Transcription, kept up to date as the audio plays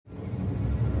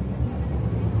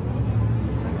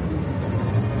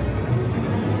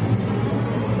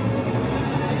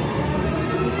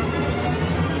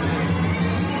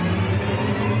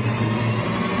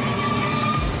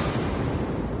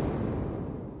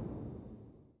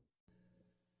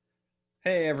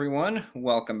Hey everyone,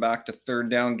 welcome back to Third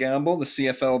Down Gamble, the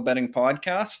CFL betting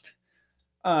podcast.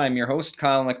 I'm your host,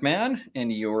 Kyle McMahon,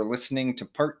 and you're listening to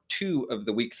part two of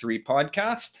the Week 3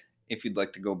 podcast. If you'd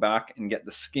like to go back and get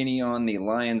the skinny on the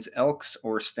Lions, Elks,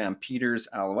 or Stampeders,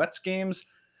 Alouettes games,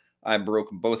 I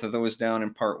broke both of those down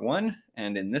in part one,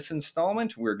 and in this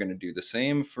installment, we're going to do the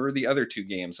same for the other two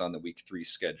games on the Week 3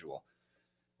 schedule.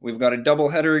 We've got a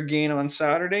doubleheader again on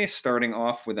Saturday, starting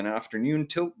off with an afternoon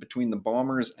tilt between the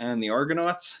Bombers and the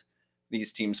Argonauts.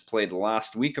 These teams played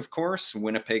last week, of course,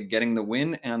 Winnipeg getting the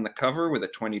win and the cover with a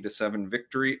 20-7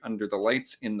 victory under the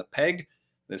lights in the Peg.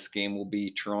 This game will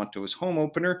be Toronto's home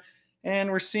opener,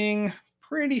 and we're seeing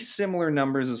pretty similar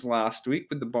numbers as last week,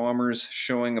 with the Bombers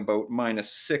showing about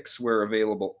 -6 where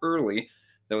available early,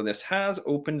 though this has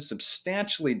opened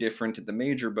substantially different at the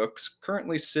major books,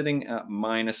 currently sitting at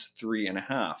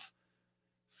 -3.5.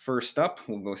 First up,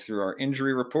 we'll go through our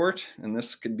injury report, and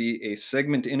this could be a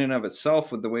segment in and of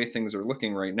itself with the way things are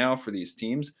looking right now for these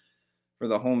teams. For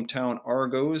the hometown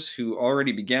Argos, who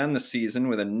already began the season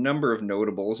with a number of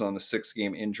notables on the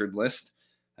 6-game injured list,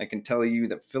 I can tell you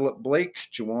that Philip Blake,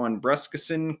 Juwan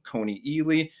Brescacin, Coney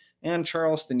Ely, and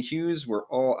Charleston Hughes were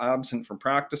all absent from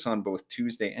practice on both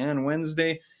Tuesday and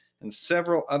Wednesday, and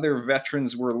several other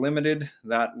veterans were limited.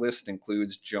 That list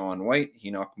includes John White,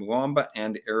 Enoch Muamba,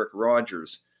 and Eric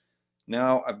Rogers.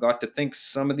 Now, I've got to think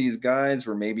some of these guys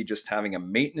were maybe just having a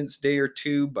maintenance day or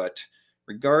two, but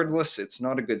regardless, it's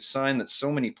not a good sign that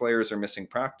so many players are missing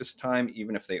practice time,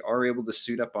 even if they are able to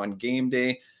suit up on game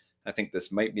day. I think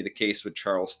this might be the case with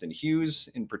Charleston Hughes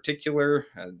in particular,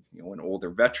 an older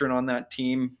veteran on that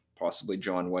team, possibly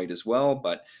John White as well,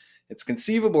 but it's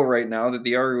conceivable right now that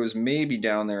the Argos may be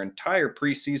down their entire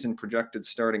preseason projected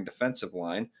starting defensive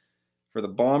line. For the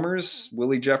Bombers,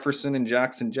 Willie Jefferson and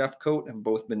Jackson Jeffcoat have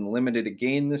both been limited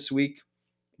again this week.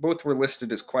 Both were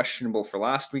listed as questionable for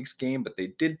last week's game, but they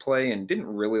did play and didn't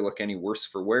really look any worse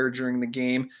for wear during the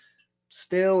game.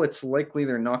 Still, it's likely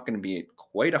they're not going to be at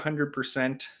quite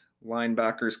 100%.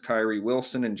 Linebackers Kyrie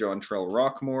Wilson and Jontrell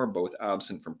Rockmore, both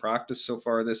absent from practice so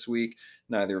far this week.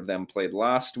 Neither of them played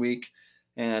last week.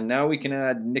 And now we can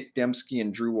add Nick Dembski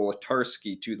and Drew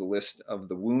Wolodarski to the list of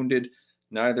the wounded.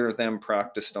 Neither of them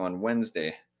practiced on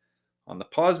Wednesday. On the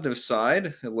positive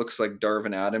side, it looks like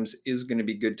Darvin Adams is going to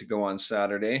be good to go on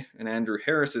Saturday, and Andrew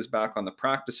Harris is back on the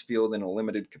practice field in a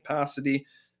limited capacity.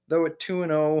 Though at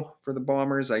 2-0 for the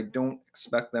Bombers, I don't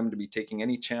expect them to be taking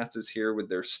any chances here with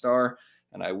their star,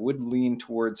 and I would lean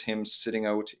towards him sitting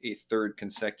out a third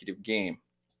consecutive game.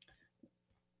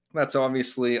 That's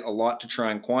obviously a lot to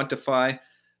try and quantify,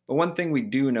 but one thing we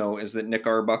do know is that Nick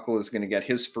Arbuckle is going to get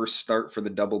his first start for the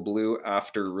Double Blue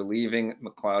after relieving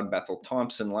McLeod Bethel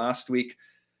Thompson last week.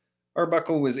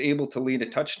 Arbuckle was able to lead a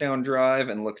touchdown drive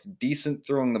and looked decent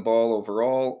throwing the ball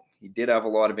overall. He did have a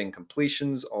lot of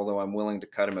incompletions, although I'm willing to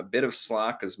cut him a bit of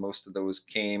slack as most of those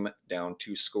came down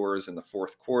 2 scores in the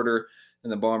fourth quarter,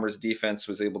 and the Bombers' defense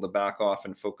was able to back off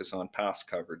and focus on pass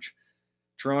coverage.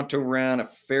 Toronto ran a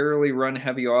fairly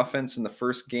run-heavy offense in the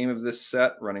first game of this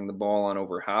set, running the ball on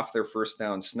over half their first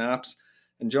down snaps.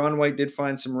 And John White did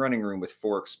find some running room with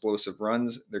 4 explosive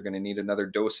runs. They're going to need another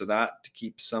dose of that to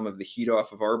keep some of the heat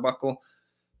off of Arbuckle.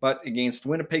 But against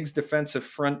Winnipeg's defensive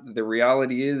front, the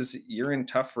reality is you're in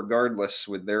tough regardless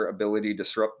with their ability to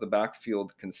disrupt the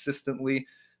backfield consistently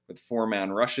with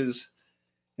 4-man rushes.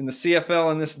 In the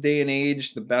CFL in this day and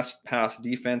age, the best pass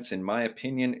defense, in my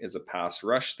opinion, is a pass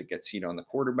rush that gets heat on the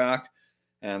quarterback.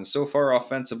 And so far,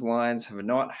 offensive lines have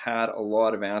not had a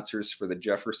lot of answers for the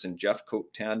Jefferson Jeffcoat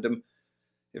tandem.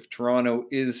 If Toronto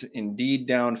is indeed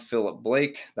down Philip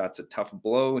Blake, that's a tough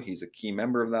blow. He's a key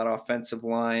member of that offensive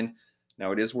line.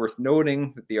 Now, it is worth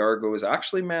noting that the Argos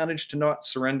actually managed to not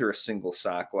surrender a single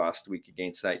sack last week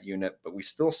against that unit, but we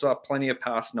still saw plenty of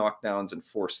pass knockdowns and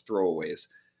forced throwaways.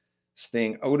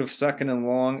 Staying out of second and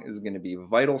long is going to be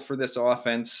vital for this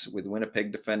offense, with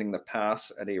Winnipeg defending the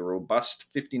pass at a robust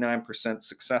 59%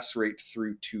 success rate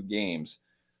through 2 games.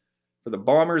 For the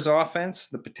Bombers offense,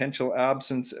 the potential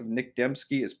absence of Nick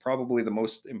Dembski is probably the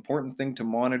most important thing to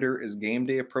monitor as game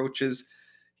day approaches.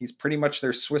 He's pretty much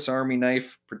their Swiss Army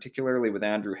knife, particularly with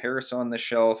Andrew Harris on the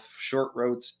shelf. Short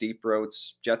routes, deep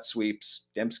routes, jet sweeps.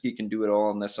 Dembski can do it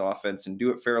all in this offense and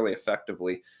do it fairly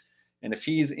effectively. And if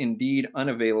he's indeed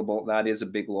unavailable, that is a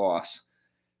big loss.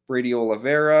 Brady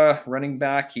Oliveira, running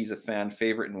back, he's a fan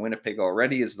favorite in Winnipeg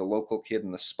already as the local kid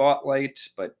in the spotlight.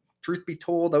 But truth be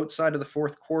told, outside of the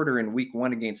fourth quarter in week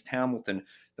 1 against Hamilton,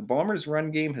 the Bombers'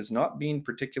 run game has not been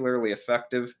particularly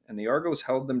effective, and the Argos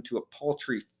held them to a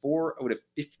paltry 4 out of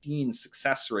 15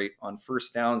 success rate on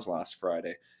first downs last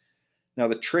Friday. Now,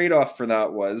 the trade-off for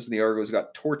that was the Argos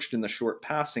got torched in the short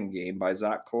passing game by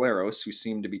Zach Collaros, who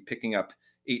seemed to be picking up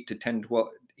 8 to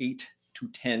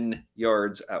 10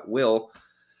 yards at will.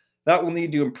 That will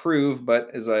need to improve, but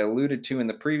as I alluded to in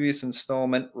the previous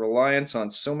installment, reliance on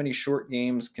so many short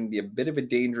games can be a bit of a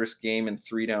dangerous game in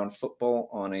three-down football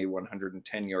on a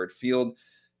 110-yard field,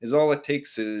 as all it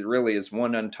takes is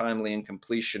one untimely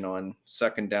incompletion on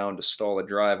second down to stall a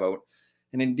drive out.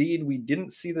 And indeed, we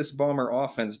didn't see this Bomber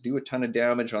offense do a ton of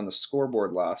damage on the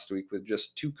scoreboard last week with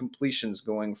just 2 completions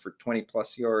going for 20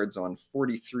 plus yards on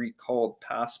 43 called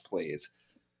pass plays.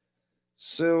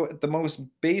 So, at the most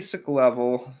basic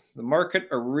level, the market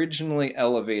originally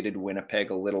elevated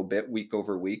Winnipeg a little bit week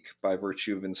over week by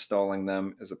virtue of installing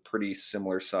them as a pretty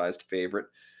similar sized favorite,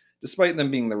 despite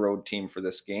them being the road team for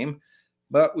this game.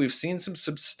 But we've seen some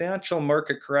substantial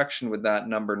market correction with that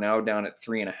number now down at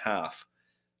 3.5.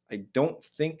 I don't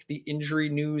think the injury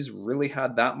news really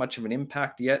had that much of an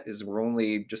impact yet, as we're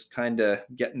only just kind of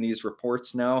getting these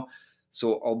reports now.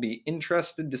 So I'll be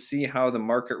interested to see how the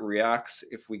market reacts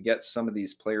if we get some of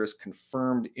these players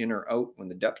confirmed in or out when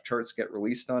the depth charts get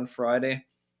released on Friday.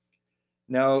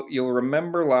 Now, you'll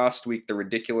remember last week the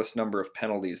ridiculous number of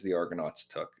penalties the Argonauts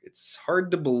took. It's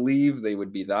hard to believe they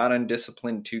would be that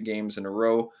undisciplined 2 games in a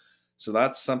row. So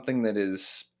that's something that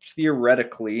is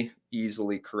theoretically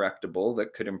easily correctable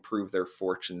that could improve their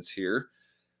fortunes here.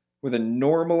 With a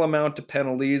normal amount of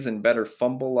penalties and better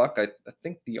fumble luck, I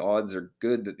think the odds are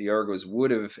good that the Argos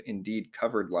would have indeed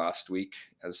covered last week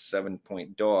as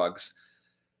 7-point dogs,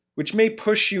 which may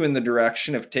push you in the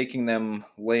direction of taking them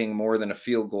laying more than a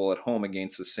field goal at home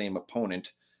against the same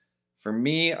opponent. For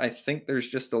me, I think there's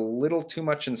just a little too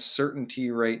much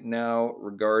uncertainty right now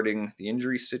regarding the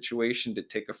injury situation to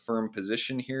take a firm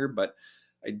position here, but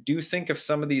I do think if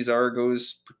some of these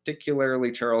Argos,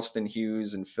 particularly Charleston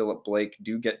Hughes and Philip Blake,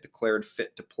 do get declared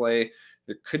fit to play,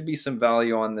 there could be some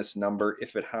value on this number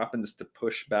if it happens to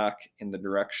push back in the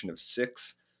direction of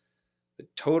 6. The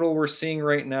total we're seeing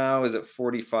right now is at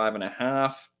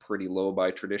 45.5, pretty low by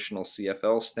traditional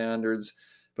CFL standards.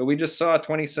 But we just saw a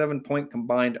 27-point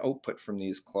combined output from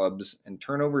these clubs, and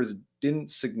turnovers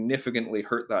didn't significantly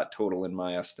hurt that total in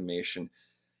my estimation.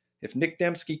 If Nick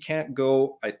Dembski can't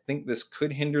go, I think this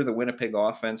could hinder the Winnipeg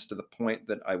offense to the point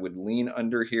that I would lean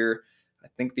under here. I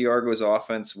think the Argos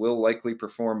offense will likely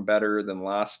perform better than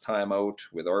last time out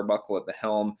with Arbuckle at the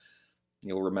helm.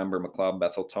 You'll remember McLeod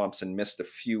Bethel Thompson missed a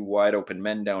few wide open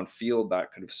men downfield.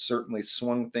 That could have certainly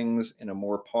swung things in a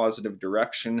more positive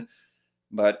direction.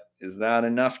 But is that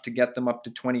enough to get them up to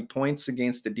 20 points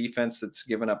against a defense that's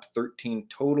given up 13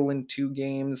 total in 2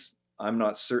 games? I'm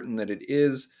not certain that it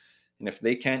is. And if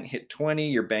they can't hit 20,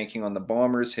 you're banking on the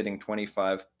Bombers hitting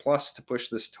 25 plus to push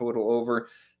this total over.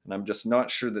 And I'm just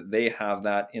not sure that they have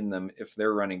that in them if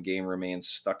their running game remains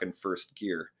stuck in first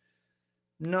gear.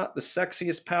 Not the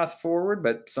sexiest path forward,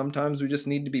 but sometimes we just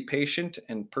need to be patient.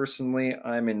 And personally,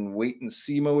 I'm in wait and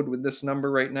see mode with this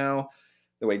number right now.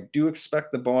 Though I do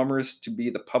expect the Bombers to be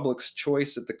the public's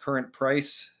choice at the current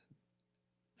price.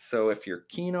 So if you're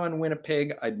keen on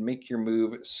Winnipeg, I'd make your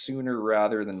move sooner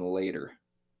rather than later.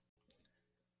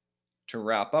 To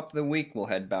wrap up the week, we'll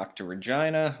head back to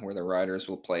Regina, where the Riders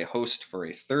will play host for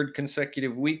a 3rd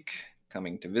consecutive week.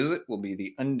 Coming to visit will be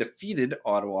the undefeated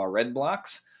Ottawa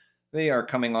Redblacks. They are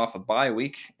coming off a bye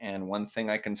week, and one thing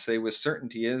I can say with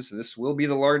certainty is this will be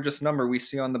the largest number we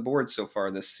see on the board so far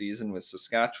this season, with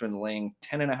Saskatchewan laying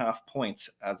 10.5 points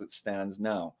as it stands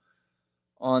now.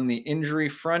 On the injury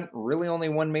front, really only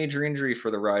one major injury for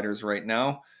the Riders right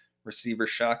now. Receiver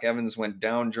Shaq Evans went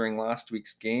down during last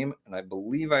week's game, and I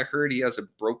believe I heard he has a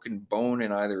broken bone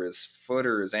in either his foot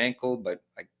or his ankle, but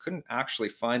I couldn't actually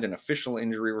find an official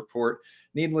injury report.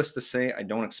 Needless to say, I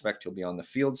don't expect he'll be on the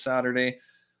field Saturday.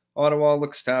 Ottawa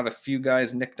looks to have a few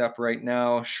guys nicked up right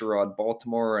now, Sherrod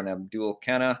Baltimore and Abdul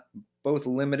Kenna, both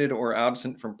limited or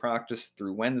absent from practice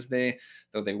through Wednesday,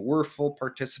 though they were full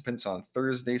participants on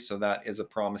Thursday, so that is a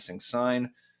promising sign.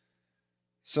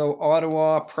 So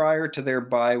Ottawa, prior to their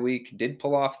bye week, did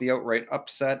pull off the outright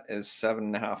upset as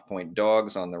 7.5-point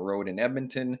dogs on the road in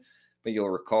Edmonton, but you'll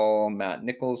recall Matt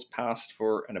Nichols passed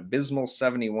for an abysmal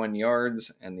 71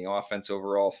 yards, and the offense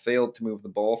overall failed to move the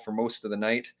ball for most of the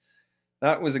night.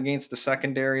 That was against a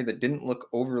secondary that didn't look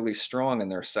overly strong in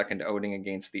their second outing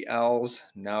against the Owls.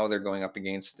 Now they're going up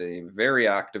against a very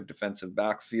active defensive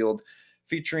backfield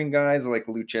featuring guys like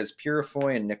Luchez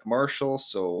Purifoy and Nick Marshall,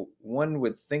 so one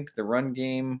would think the run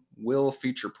game will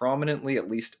feature prominently, at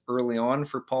least early on,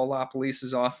 for Paul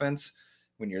LaPolice's offense.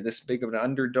 When you're this big of an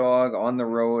underdog on the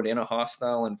road in a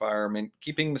hostile environment,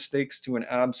 keeping mistakes to an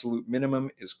absolute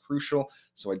minimum is crucial.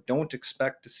 So I don't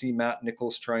expect to see Matt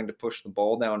Nichols trying to push the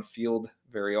ball downfield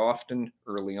very often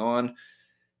early on.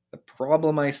 The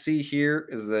problem I see here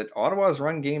is that Ottawa's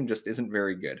run game just isn't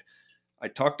very good. I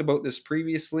talked about this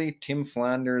previously. Tim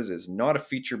Flanders is not a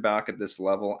feature back at this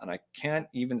level, and I can't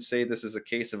even say this is a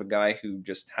case of a guy who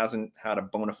just hasn't had a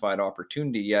bona fide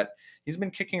opportunity yet. He's been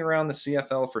kicking around the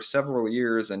CFL for several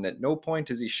years, and at no point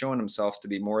has he shown himself to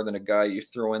be more than a guy you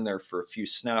throw in there for a few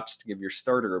snaps to give your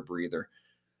starter a breather.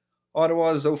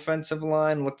 Ottawa's offensive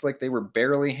line looked like they were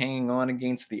barely hanging on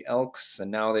against the Elks,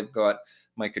 and now they've got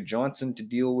Micah Johnson to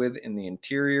deal with in the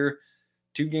interior.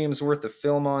 2 games worth of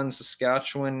film on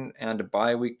Saskatchewan and a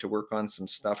bye week to work on some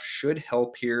stuff should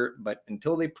help here, but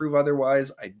until they prove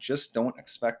otherwise, I just don't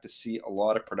expect to see a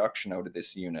lot of production out of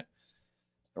this unit.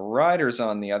 The Riders,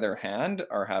 on the other hand,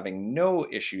 are having no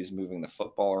issues moving the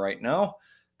football right now,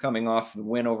 coming off the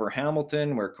win over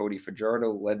Hamilton, where Cody Fajardo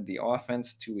led the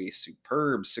offense to a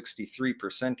superb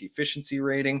 63% efficiency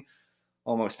rating.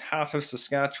 Almost half of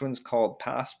Saskatchewan's called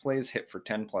pass plays hit for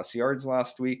 10 plus yards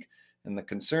last week, and the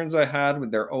concerns I had with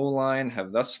their O line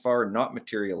have thus far not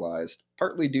materialized,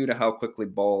 partly due to how quickly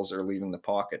balls are leaving the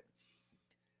pocket.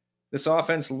 This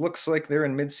offense looks like they're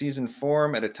in midseason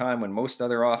form at a time when most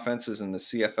other offenses in the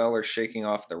CFL are shaking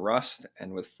off the rust,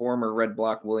 and with former Red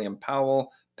Black William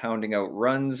Powell pounding out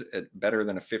runs at better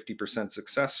than a 50%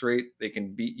 success rate, they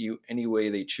can beat you any way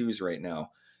they choose right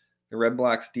now. The Red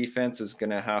Blacks defense is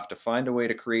going to have to find a way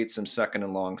to create some second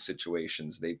and long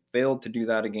situations. They failed to do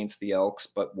that against the Elks,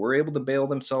 but were able to bail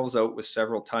themselves out with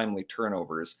several timely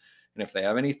turnovers. And if they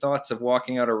have any thoughts of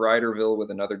walking out of Ryderville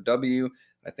with another W,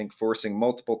 I think forcing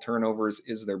multiple turnovers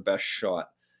is their best shot.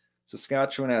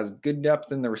 Saskatchewan has good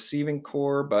depth in the receiving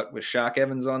core, but with Shaq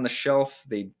Evans on the shelf,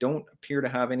 they don't appear to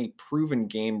have any proven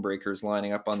game breakers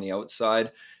lining up on the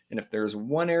outside. And if there's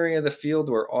one area of the field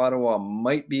where Ottawa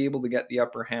might be able to get the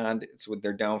upper hand, it's with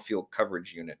their downfield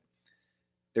coverage unit.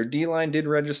 Their D-line did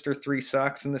register 3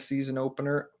 sacks in the season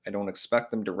opener. I don't expect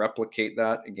them to replicate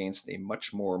that against a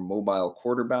much more mobile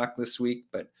quarterback this week,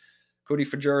 but Cody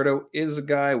Fajardo is a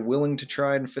guy willing to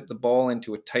try and fit the ball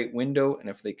into a tight window, and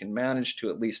if they can manage to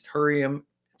at least hurry him,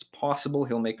 it's possible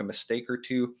he'll make a mistake or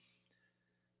two.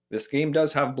 This game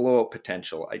does have blowout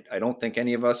potential. I don't think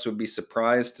any of us would be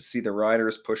surprised to see the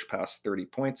Riders push past 30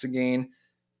 points again.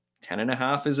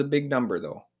 10.5 is a big number,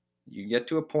 though. You get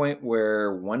to a point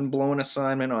where one blown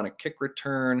assignment on a kick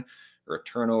return or a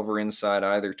turnover inside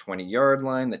either 20-yard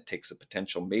line that takes a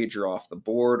potential major off the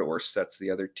board or sets the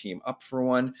other team up for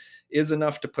one is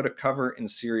enough to put a cover in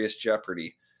serious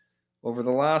jeopardy. Over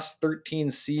the last 13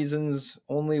 seasons,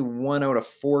 only 1 out of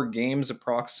 4 games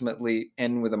approximately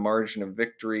end with a margin of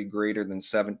victory greater than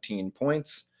 17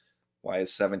 points. Why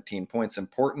is 17 points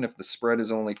important if the spread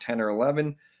is only 10 or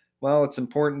 11? Well, it's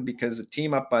important because a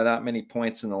team up by that many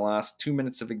points in the last 2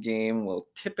 minutes of a game will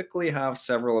typically have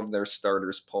several of their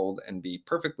starters pulled and be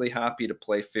perfectly happy to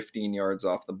play 15 yards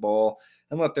off the ball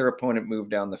and let their opponent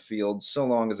move down the field so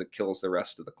long as it kills the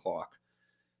rest of the clock.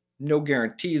 No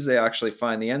guarantees they actually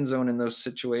find the end zone in those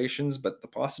situations, but the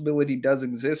possibility does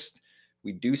exist.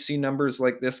 We do see numbers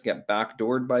like this get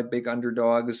backdoored by big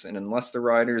underdogs, and unless the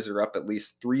Riders are up at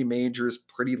least 3 majors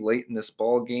pretty late in this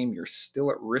ball game, you're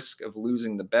still at risk of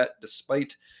losing the bet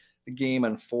despite the game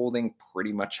unfolding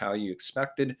pretty much how you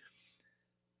expected.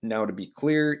 Now, to be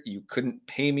clear, you couldn't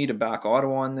pay me to back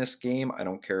Ottawa on this game. I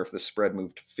don't care if the spread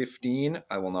moved to 15.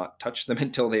 I will not touch them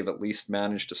until they've at least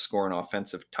managed to score an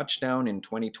offensive touchdown in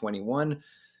 2021.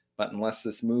 But unless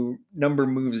this number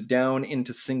moves down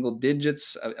into single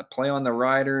digits, a play on the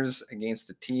Riders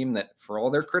against a team that, for all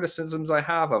their criticisms I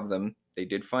have of them, they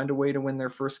did find a way to win their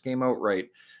first game outright.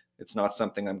 It's not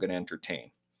something I'm going to entertain.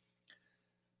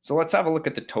 So let's have a look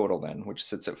at the total then, which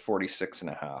sits at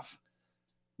 46.5.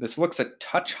 This looks a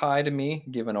touch high to me,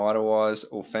 given Ottawa's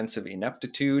offensive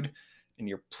ineptitude, and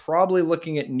you're probably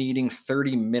looking at needing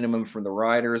 30 minimum from the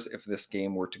Riders if this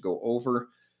game were to go over.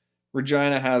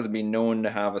 Regina has been known to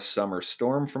have a summer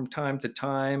storm from time to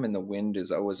time, and the wind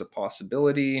is always a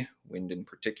possibility. Wind in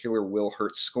particular will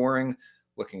hurt scoring.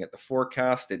 Looking at the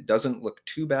forecast, it doesn't look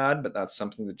too bad, but that's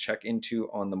something to check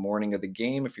into on the morning of the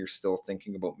game if you're still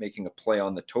thinking about making a play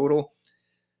on the total.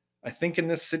 I think in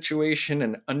this situation,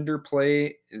 an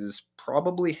underplay is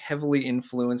probably heavily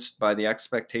influenced by the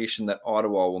expectation that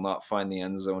Ottawa will not find the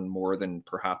end zone more than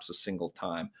perhaps a single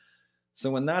time. So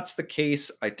when that's the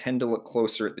case, I tend to look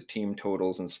closer at the team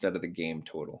totals instead of the game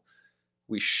total.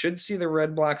 We should see the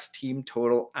Red Blacks team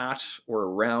total at or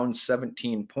around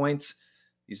 17 points.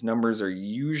 These numbers are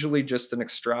usually just an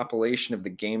extrapolation of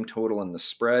the game total and the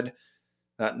spread.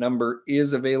 That number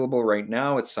is available right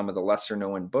now at some of the lesser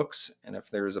known books, and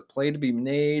if there is a play to be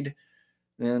made,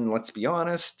 then let's be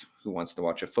honest, who wants to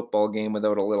watch a football game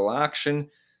without a little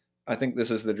action? I think this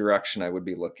is the direction I would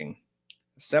be looking.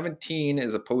 17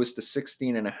 as opposed to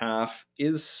 16 and a half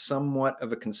is somewhat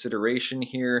of a consideration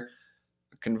here.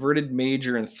 A converted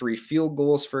major and 3 field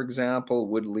goals, for example,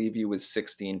 would leave you with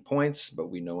 16 points,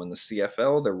 but we know in the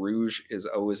CFL, the Rouge is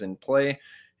always in play,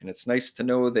 and it's nice to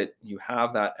know that you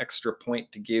have that extra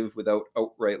point to give without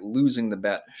outright losing the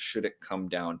bet should it come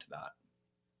down to that.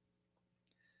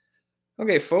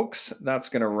 Okay, folks, that's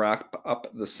going to wrap up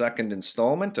the second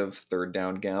installment of Third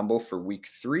Down Gamble for week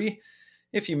 3.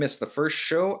 If you missed the first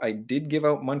show, I did give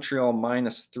out Montreal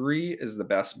 -3 as the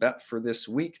best bet for this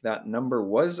week. That number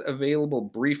was available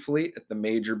briefly at the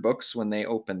major books when they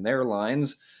opened their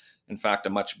lines. In fact, a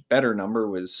much better number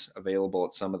was available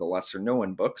at some of the lesser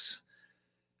known books.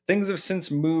 Things have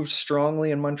since moved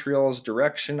strongly in Montreal's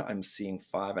direction. I'm seeing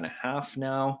 5.5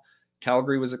 now.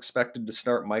 Calgary was expected to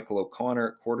start Michael O'Connor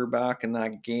at quarterback in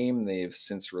that game. They've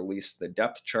since released the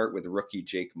depth chart with rookie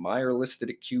Jake Meyer listed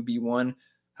at QB1.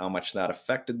 How much that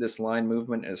affected this line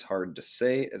movement is hard to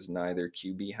say, as neither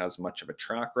QB has much of a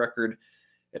track record.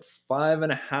 At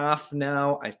 5.5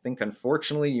 now, I think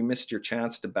unfortunately you missed your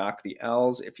chance to back the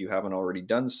L's if you haven't already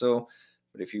done so.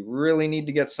 But if you really need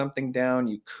to get something down,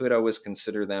 you could always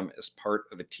consider them as part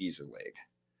of a teaser leg.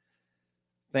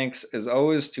 Thanks as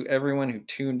always to everyone who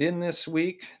tuned in this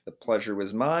week. The pleasure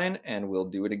was mine, and we'll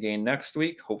do it again next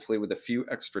week, hopefully with a few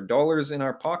extra dollars in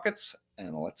our pockets.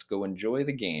 And let's go enjoy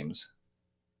the games.